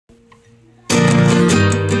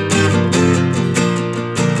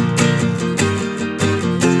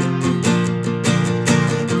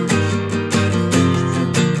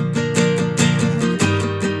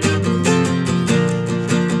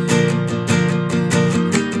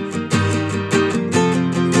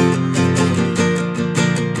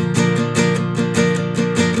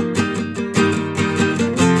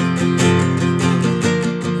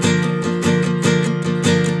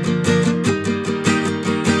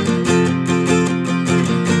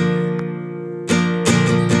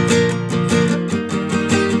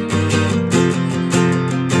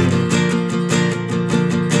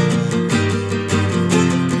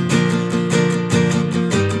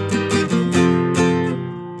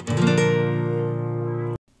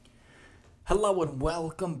Hello and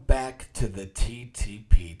welcome back to the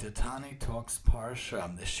TTP, Tatani Talks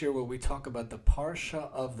Parsha, this year where we talk about the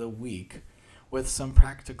Parsha of the week with some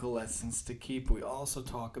practical lessons to keep. We also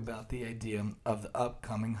talk about the idea of the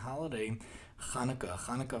upcoming holiday, Chanukah.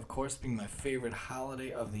 Chanukah, of course, being my favorite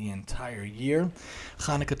holiday of the entire year.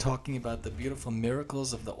 Chanukah talking about the beautiful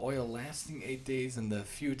miracles of the oil lasting 8 days and the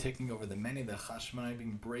few taking over the many, the Chashmonai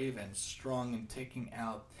being brave and strong and taking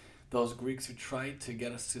out those Greeks who tried to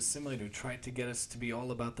get us to assimilate, who tried to get us to be all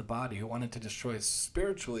about the body, who wanted to destroy us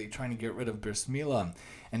spiritually, trying to get rid of Bris Milah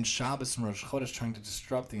and Shabbos and Rosh Chodesh, trying to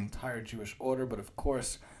disrupt the entire Jewish order. But of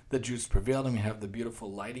course, the Jews prevailed, and we have the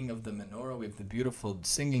beautiful lighting of the menorah, we have the beautiful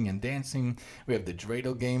singing and dancing, we have the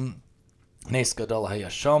dreidel game, Nes Gadol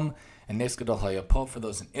Hayashom, and Nes Gadol Hayapo for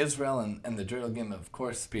those in Israel, and the dreidel game, of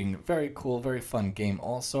course, being very cool, very fun game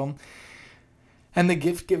also. And the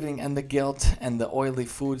gift giving and the guilt and the oily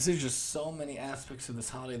foods. There's just so many aspects of this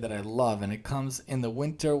holiday that I love. And it comes in the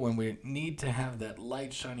winter when we need to have that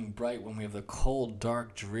light shining bright, when we have the cold,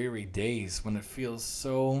 dark, dreary days, when it feels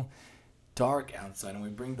so dark outside and we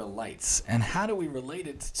bring the lights. And how do we relate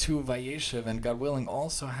it to Vayeishev? And God willing,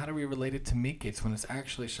 also, how do we relate it to Miketz when it's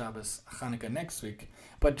actually Shabbos Chanukah next week?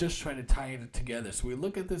 But just try to tie it together. So we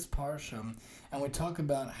look at this Parsha and we talk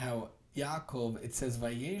about how Yaakov, it says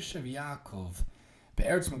Vayeishev Yaakov,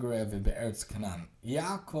 Be'eretz Megarev, Be'eretz Canaan.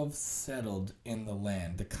 Yaakov settled in the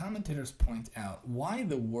land. The commentators point out, why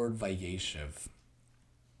the word Vayeishev?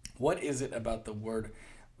 What is it about the word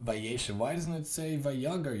Vayeishev? Why doesn't it say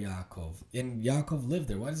Vayagar Yaakov? And Yaakov lived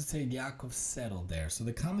there. Why does it say Yaakov settled there? So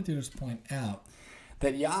the commentators point out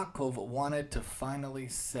that Yaakov wanted to finally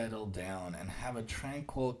settle down and have a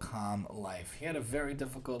tranquil, calm life. He had a very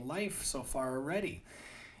difficult life so far already.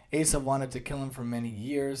 Esav wanted to kill him for many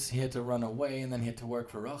years. He had to run away, and then he had to work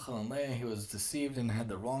for Rachel and Leah. He was deceived and had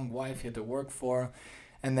the wrong wife he had to work for.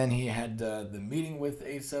 And then he had the meeting with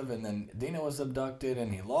Esav, and then Dinah was abducted,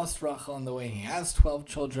 and he lost Rachel on the way. He has 12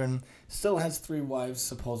 children, still has 3 wives,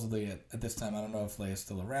 supposedly at this time. I don't know if Leah's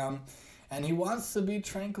still around. And he wants to be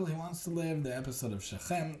tranquil. He wants to live. The episode of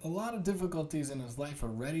Shechem. A lot of difficulties in his life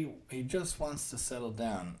already. He just wants to settle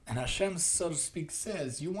down. And Hashem, so to speak,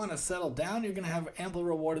 says, you want to settle down? You're going to have ample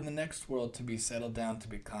reward in the next world to be settled down, to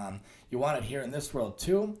be calm. You want it here in this world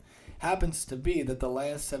too? Happens to be that the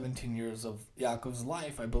last 17 years of Yaakov's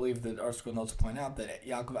life, I believe that our school notes point out that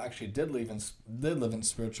Yaakov actually did live in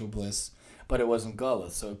spiritual bliss, but it wasn't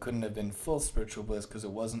Galus, so it couldn't have been full spiritual bliss because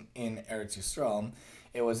it wasn't in Eretz Yisrael.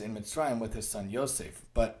 It was in Mitzrayim with his son Yosef.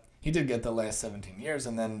 But he did get the last 17 years,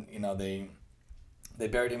 and then they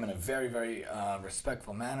buried him in a very, very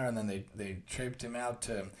respectful manner, and then they traiped him out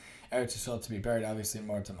to Eretz Yisrael to be buried, obviously in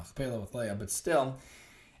Marta Machpelah with Leah. But still,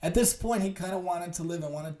 at this point, he kind of wanted to live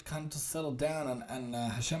and wanted kind of to settle down, and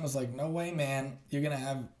Hashem was like, no way, man, you're going to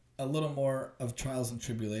have a little more of trials and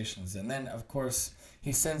tribulations. And then, of course,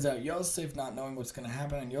 he sends out Yosef, not knowing what's going to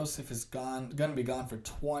happen, and Yosef is going to be gone for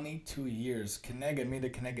 22 years. Keneged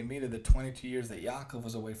Mida, the 22 years that Yaakov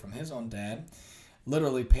was away from his own dad.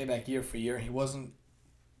 Literally payback year for year. He wasn't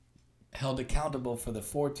held accountable for the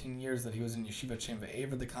 14 years that he was in Yeshiva Shem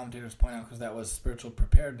Ve'ever, the commentators point out, because that was spiritual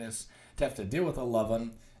preparedness to have to deal with a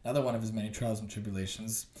Lavan, another one of his many trials and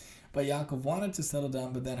tribulations. But Yaakov wanted to settle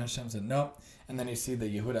down, but then Hashem said no. And then you see the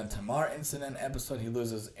Yehuda and Tamar incident episode. He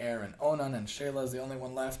loses Er and Onan, and Shelah is the only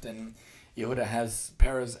one left. And Yehuda has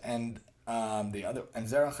Perez and the other, and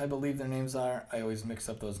Zerach, I believe their names are. I always mix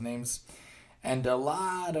up those names. And a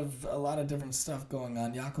lot of different stuff going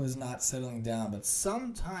on. Yaakov is not settling down, but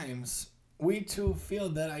sometimes we too feel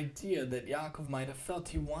that idea that Yaakov might have felt.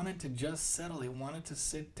 He wanted to just settle. He wanted to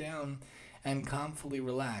sit down and calmly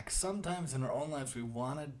relax. Sometimes in our own lives, we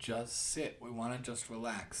want to just sit. We want to just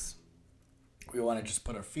relax. We want to just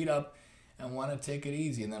put our feet up and want to take it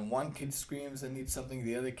easy. And then one kid screams and needs something,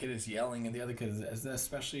 the other kid is yelling, and the other kid is,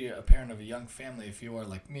 especially a parent of a young family, if you are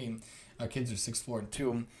like me, our kids are 6, 4, and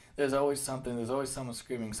 2, there's always something, there's always someone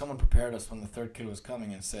screaming. Someone prepared us when the third kid was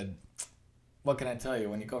coming and said, what can I tell you?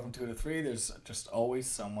 When you go from 2 to 3, there's just always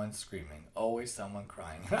someone screaming, always someone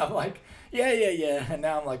crying. And I'm like, yeah. And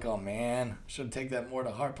now I'm like, oh man, should take that more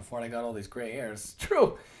to heart before I got all these gray hairs.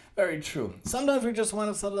 True, very true. Sometimes we just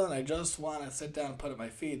want to settle down. I just want to sit down and put up my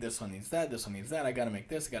feet. This one needs that. This one needs that. I got to make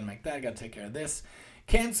this. I got to make that. I got to take care of this.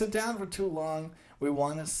 Can't sit down for too long. We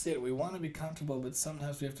want to sit. We want to be comfortable, but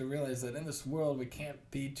sometimes we have to realize that in this world, we can't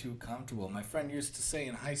be too comfortable. My friend used to say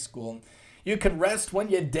in high school, you can rest when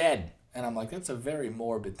you're dead. And I'm like, that's a very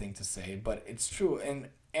morbid thing to say, but it's true. And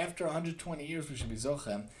after 120 years, we should be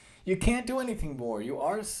Zochem. You can't do anything more. You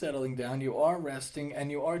are settling down, you are resting,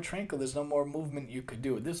 and you are tranquil. There's no more movement you could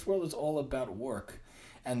do. This world is all about work.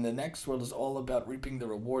 And the next world is all about reaping the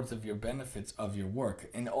rewards of your benefits of your work.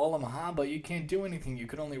 In Olam Haba, you can't do anything. You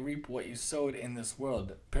can only reap what you sowed in this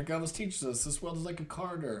world. Pirkei Avos teaches us this world is like a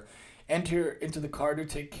corridor. Enter into the corridor,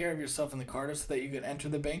 take care of yourself in the corridor so that you can enter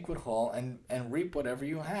the banquet hall and reap whatever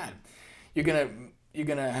you had. You're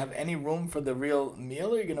gonna have any room for the real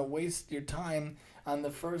meal, or you're gonna waste your time on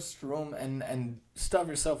the first room and stuff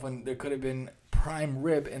yourself when there could have been prime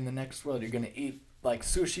rib in the next world. You're gonna eat like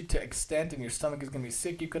sushi to extent and your stomach is going to be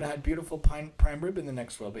sick. You could have had beautiful prime rib in the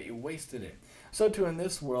next world, but you wasted it. So too in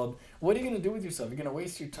this world, what are you going to do with yourself? You're going to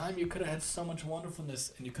waste your time? You could have had so much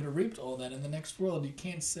wonderfulness and you could have reaped all that in the next world. You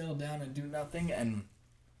can't settle down and do nothing and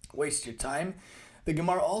waste your time. The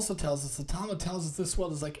Gemara also tells us, the Talmud tells us this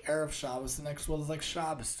world is like Erev Shabbos, the next world is like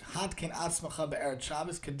Shabbos. Hatkin atzmacha be'erev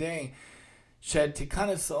Shabbos kadei shed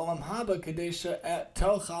tikanas olam haba kadei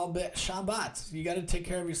tochal be'Shabbat. You got to take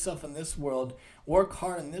care of yourself in this world, work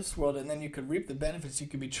hard in this world, and then you could reap the benefits. You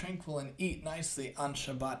could be tranquil and eat nicely on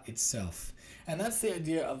Shabbat itself. And that's the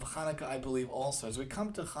idea of Chanukah, I believe, also. As we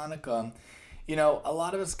come to Chanukah, you know, a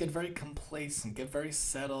lot of us get very complacent, get very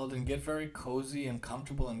settled, and get very cozy and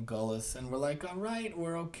comfortable and gullus, and we're like, all right,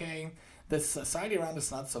 we're okay. The society around us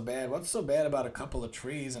is not so bad. What's so bad about a couple of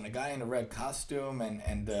trees and a guy in a red costume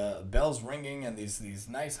and bells ringing and these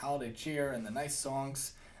nice holiday cheer and the nice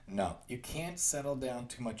songs? No, you can't settle down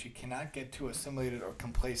too much. You cannot get too assimilated or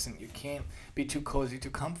complacent. You can't be too cozy, too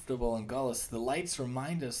comfortable and gullus. The lights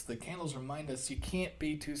remind us, the candles remind us, you can't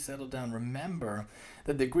be too settled down. Remember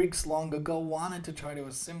that the Greeks long ago wanted to try to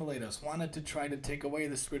assimilate us, wanted to try to take away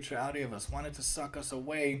the spirituality of us, wanted to suck us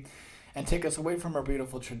away and take us away from our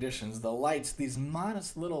beautiful traditions. The lights, these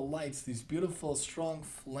modest little lights, these beautiful, strong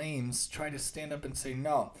flames, try to stand up and say,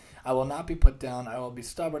 no, I will not be put down. I will be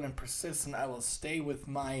stubborn and persistent. I will stay with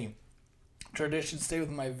my traditions, stay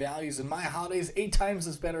with my values, and my holiday is 8 times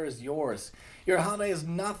as better as yours. Your holiday is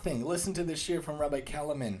nothing. Listen to this shir from Rabbi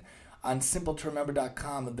Kellerman on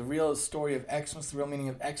simpletoremember.com. The real story of Xmas, the real meaning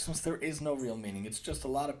of Xmas. There is no real meaning. It's just a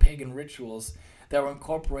lot of pagan rituals that were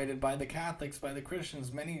incorporated by the Catholics, by the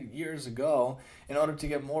Christians many years ago in order to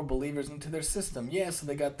get more believers into their system. Yeah, so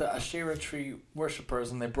they got the Asherah tree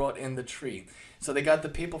worshippers and they brought in the tree. So they got the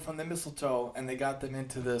people from the mistletoe and they got them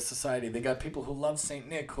into the society. They got people who loved St.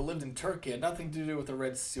 Nick, who lived in Turkey, had nothing to do with the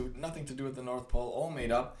red suit, nothing to do with the North Pole, all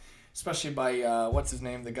made up, especially by, what's his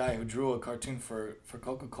name, the guy who drew a cartoon for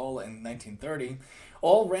Coca-Cola in 1930.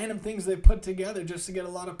 All random things they put together just to get a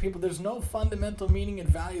lot of people. There's no fundamental meaning and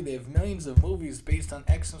value. They have millions of movies based on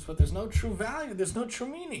Xmas, but there's no true value. There's no true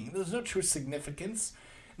meaning. There's no true significance.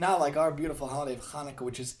 Not like our beautiful holiday of Hanukkah,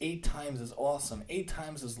 which is 8 times as awesome, 8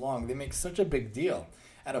 times as long. They make such a big deal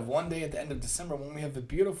out of one day at the end of December when we have a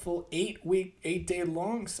beautiful 8-day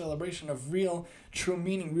long celebration of real, true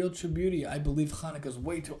meaning, real, true beauty. I believe Hanukkah is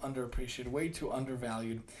way too underappreciated, way too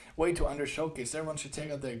undervalued, way too under-showcased. Everyone should take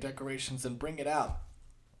out their decorations and bring it out.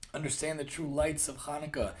 Understand the true lights of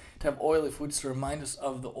Hanukkah, to have oily foods to remind us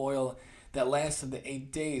of the oil that lasted the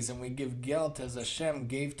 8 days, and we give gelt as Hashem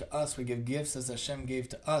gave to us. We give gifts as Hashem gave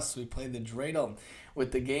to us. We play the dreidel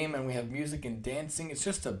with the game, and we have music and dancing. It's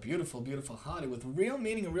just a beautiful, beautiful holiday with real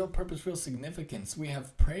meaning, and real purpose, real significance. We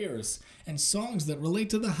have prayers and songs that relate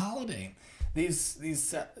to the holiday.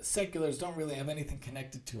 These seculars don't really have anything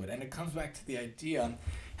connected to it, and it comes back to the idea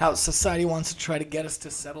how society wants to try to get us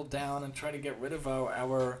to settle down and try to get rid of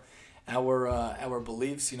our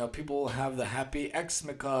beliefs. You know, people will have the happy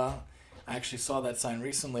Xmas. I actually saw that sign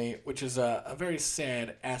recently, which is a very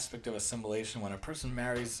sad aspect of assimilation. When a person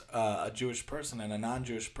marries a Jewish person and a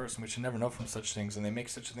non-Jewish person, we should never know from such things, and they make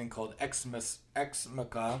such a thing called Xmas.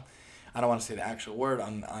 I don't want to say the actual word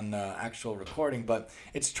on actual recording, but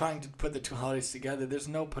it's trying to put the two holidays together. There's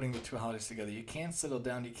no putting the two holidays together. You can't settle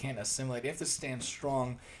down. You can't assimilate. You have to stand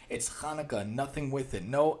strong. It's Chanukah, nothing with it.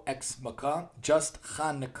 No Xmas, just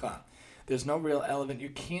Chanukah. There's no real element. You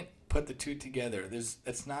can't put the two together.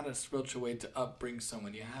 It's not a spiritual way to upbring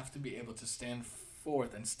someone. You have to be able to stand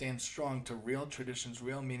forth and stand strong to real traditions,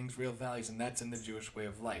 real meanings, real values, and that's in the Jewish way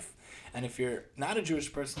of life. And if you're not a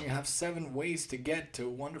Jewish person, you have 7 ways to get to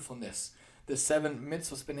wonderfulness. The 7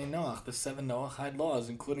 mitzvos b'nei Noach, the 7 Noahide laws,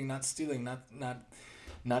 including not stealing,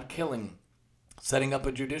 not killing, setting up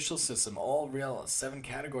a judicial system, all real 7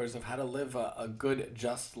 categories of how to live a good,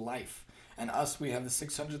 just life. And us, we have the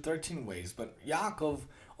 613 ways. But Yaakov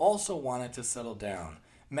also wanted to settle down.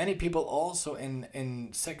 Many people also in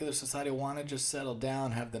secular society want to just settle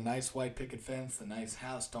down, have the nice white picket fence, the nice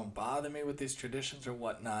house. Don't bother me with these traditions or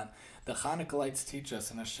whatnot. The Chanukah teach us,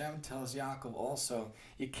 and Hashem tells Yaakov also,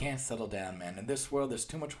 you can't settle down, man. In this world, there's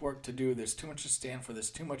too much work to do. There's too much to stand for. There's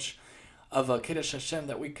too much of a Kiddush Hashem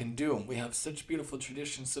that we can do. We have such beautiful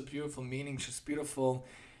traditions, such beautiful meanings, just beautiful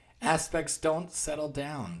aspects. Don't settle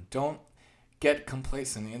down. Don't get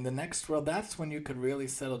complacent. In the next world, that's when you could really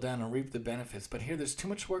settle down and reap the benefits. But here, there's too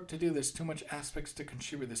much work to do. There's too much aspects to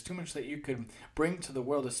contribute. There's too much that you could bring to the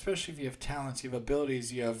world, especially if you have talents, you have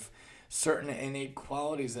abilities, you have certain innate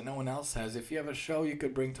qualities that no one else has. If you have a show you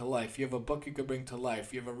could bring to life, you have a book you could bring to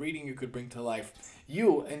life, you have a reading you could bring to life,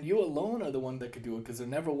 you alone are the one that could do it, because there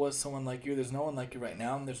never was someone like you. There's no one like you right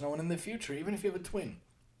now, and there's no one in the future, even if you have a twin.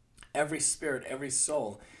 Every spirit, every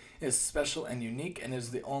soul is special and unique and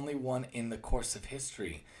is the only one in the course of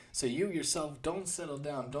history. So you yourself, don't settle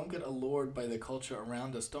down. Don't get allured by the culture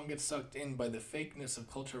around us. Don't get sucked in by the fakeness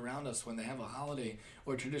of culture around us when they have a holiday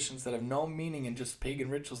or traditions that have no meaning and just pagan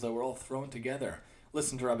rituals that were all thrown together.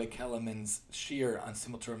 Listen to Rabbi Kellerman's shir on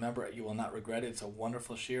Simple to Remember. You will not regret it. It's a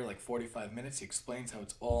wonderful shir, like 45 minutes. He explains how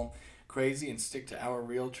it's all crazy, and stick to our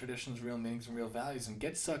real traditions, real meanings, and real values, and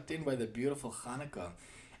get sucked in by the beautiful Chanukah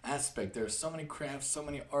aspect. There are so many crafts, so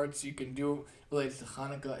many arts you can do related to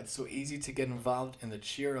Chanukah. It's so easy to get involved in the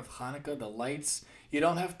cheer of Chanukah, the lights. You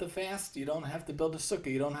don't have to fast. You don't have to build a sukkah.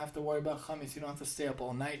 You don't have to worry about chametz. You don't have to stay up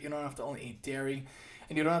all night. You don't have to only eat dairy.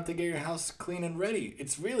 And you don't have to get your house clean and ready.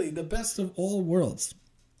 It's really the best of all worlds.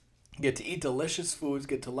 You get to eat delicious foods,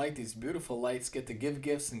 get to light these beautiful lights, get to give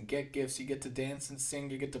gifts and get gifts. You get to dance and sing.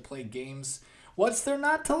 You get to play games. What's there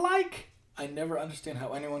not to like? I never understand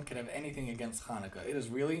how anyone can have anything against Hanukkah. It is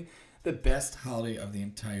really the best holiday of the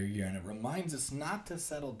entire year, and it reminds us not to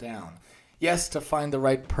settle down. Yes, to find the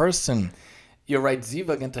right person, your right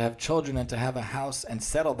zivug, and to have children, and to have a house, and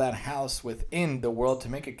settle that house within the world to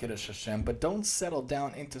make a Kiddush Hashem, but don't settle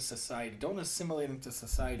down into society. Don't assimilate into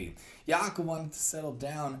society. Yaakov wanted to settle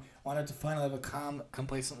down, wanted to finally have a calm,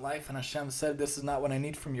 complacent life, and Hashem said, this is not what I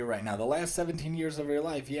need from you right now. The last 17 years of your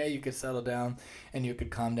life, yeah, you could settle down and you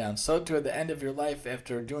could calm down. So too, at the end of your life,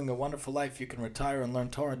 after doing a wonderful life, you can retire and learn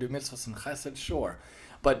Torah, do mitzvahs and chesed, sure.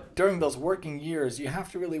 But during those working years, you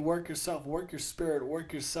have to really work yourself, work your spirit,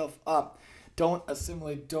 work yourself up. Don't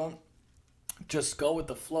assimilate, don't just go with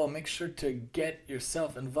the flow. Make sure to get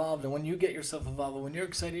yourself involved. And when you get yourself involved, when you're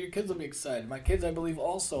excited, your kids will be excited. My kids, I believe,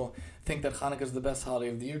 also think that Hanukkah is the best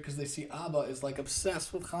holiday of the year because they see Abba is like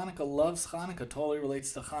obsessed with Hanukkah, loves Hanukkah, totally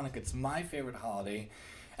relates to Hanukkah. It's my favorite holiday,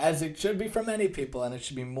 as it should be for many people, and it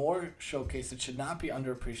should be more showcased. It should not be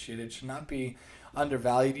underappreciated. It should not be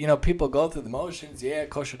undervalued. You know, people go through the motions, yeah,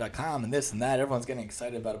 kosher.com and this and that. Everyone's getting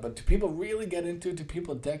excited about it. But do people really get into it? Do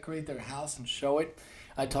people decorate their house and show it?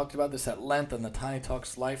 I talked about this at length on the Tiny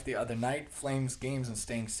Talks Life the other night. Flames, Games, and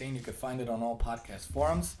Staying Sane. You can find it on all podcast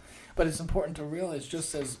forums. But it's important to realize,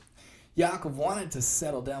 just as Yaakov wanted to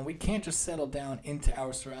settle down, we can't just settle down into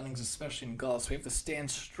our surroundings, especially in Gaul. So we have to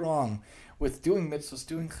stand strong with doing mitzvahs,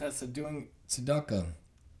 doing chesed, doing tzedakah,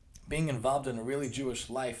 being involved in a really Jewish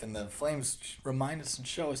life. And the flames remind us and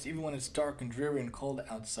show us, even when it's dark and dreary and cold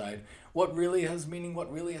outside, what really has meaning,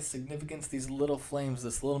 what really has significance. These little flames,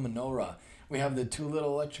 this little menorah. We have the 2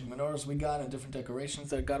 little electric menorahs we got and different decorations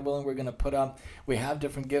that, God willing, we're going to put up. We have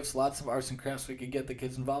different gifts, lots of arts and crafts we could get the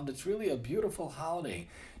kids involved. It's really a beautiful holiday.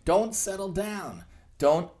 Don't settle down.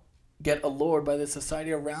 Don't get allured by the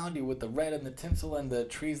society around you with the red and the tinsel and the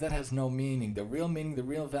trees. That has no meaning. The real meaning, the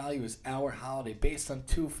real value is our holiday, based on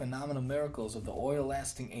 2 phenomenal miracles of the oil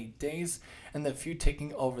lasting 8 days and the few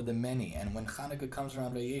taking over the many. And when Chanukah comes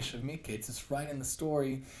around, Vayeishev Miketz, it's right in the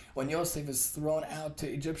story when Yosef is thrown out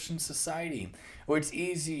to Egyptian society, where it's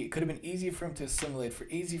easy. It could have been easy for him to assimilate,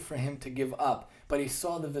 easy for him to give up, but he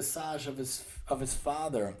saw the visage of his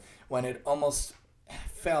father when it almost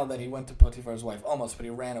fell that he went to Potiphar's wife, almost, but he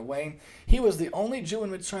ran away. He was the only Jew in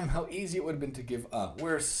Mitzrayim. How easy it would have been to give up.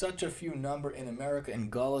 We're such a few number in America, in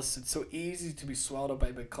Gullus. It's so easy to be swallowed up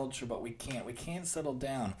by the culture, but we can't. We can't settle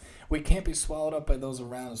down. We can't be swallowed up by those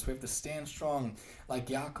around us. We have to stand strong like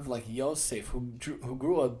Yaakov, like Yosef, who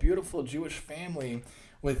grew a beautiful Jewish family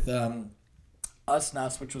with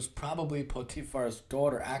Asnas, which was probably Potiphar's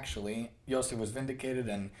daughter, actually. Yosef was vindicated,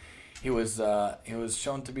 and he was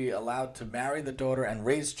shown to be allowed to marry the daughter and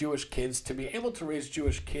raise Jewish kids. To be able to raise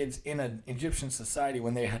Jewish kids in an Egyptian society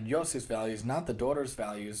when they had Yosef's values, not the daughter's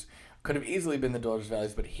values, could have easily been the daughter's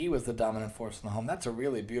values, but he was the dominant force in the home. That's a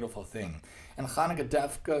really beautiful thing. And Chanukah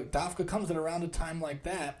Dafka comes at around a time like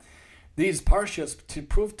that. These parshas to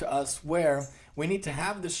prove to us where we need to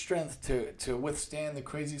have the strength to withstand the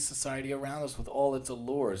crazy society around us with all its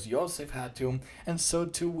allures. Yosef had to, and so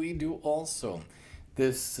too we do also.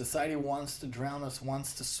 This society wants to drown us,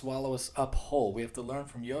 wants to swallow us up whole. We have to learn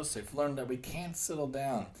from Yosef, learn that we can't settle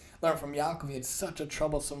down. Learn from Yaakov, he had such a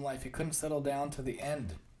troublesome life. He couldn't settle down to the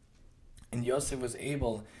end. And Yosef was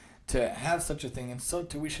able to have such a thing, and so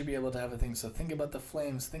too we should be able to have a thing. So think about the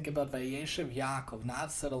flames, think about Vayeishev Yaakov,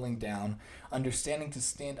 not settling down, understanding to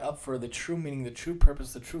stand up for the true meaning, the true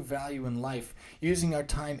purpose, the true value in life, using our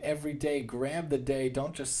time every day. Grab the day,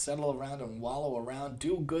 don't just settle around and wallow around.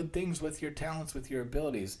 Do good things with your talents, with your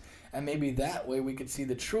abilities. And maybe that way we could see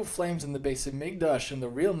the true flames in the base of Migdash and the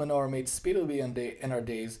real menorah made speedily in our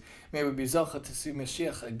days. May we be zocha to see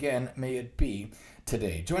Mashiach again. May it be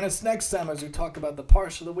today. Join us next time as we talk about the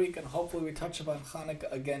Parsha of the week, and hopefully we touch upon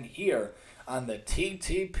Chanukah again here on the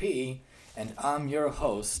TTP. And I'm your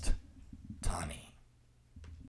host, Tani.